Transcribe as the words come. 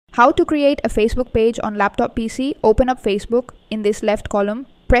How to create a Facebook page on laptop PC? Open up Facebook in this left column,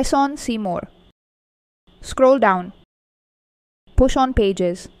 press on See More. Scroll down, push on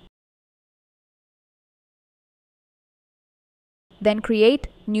Pages. Then create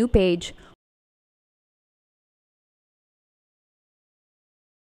New Page.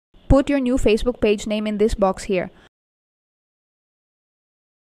 Put your new Facebook page name in this box here.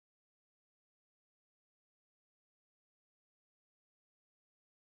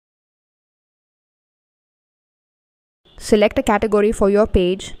 Select a category for your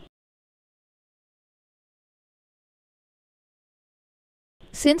page.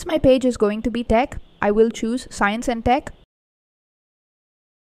 Since my page is going to be tech, I will choose Science and Tech.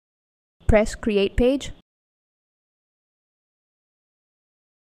 Press Create Page.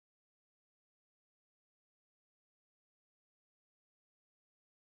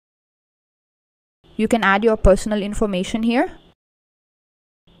 You can add your personal information here.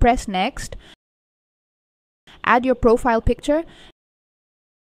 Press Next. Add your profile picture.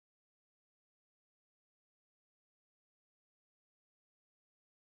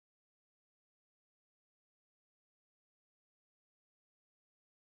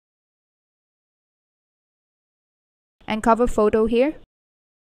 And cover photo here.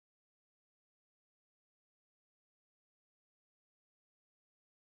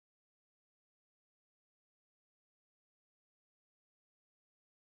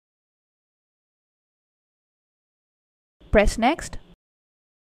 Press Next.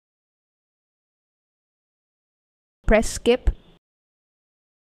 Press Skip.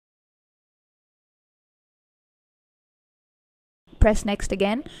 Press Next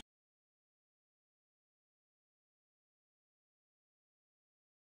again.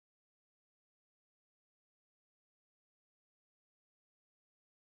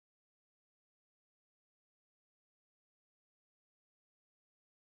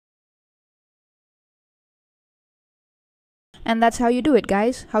 And that's how you do it,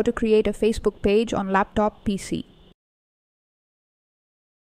 guys. How to create a Facebook page on laptop PC.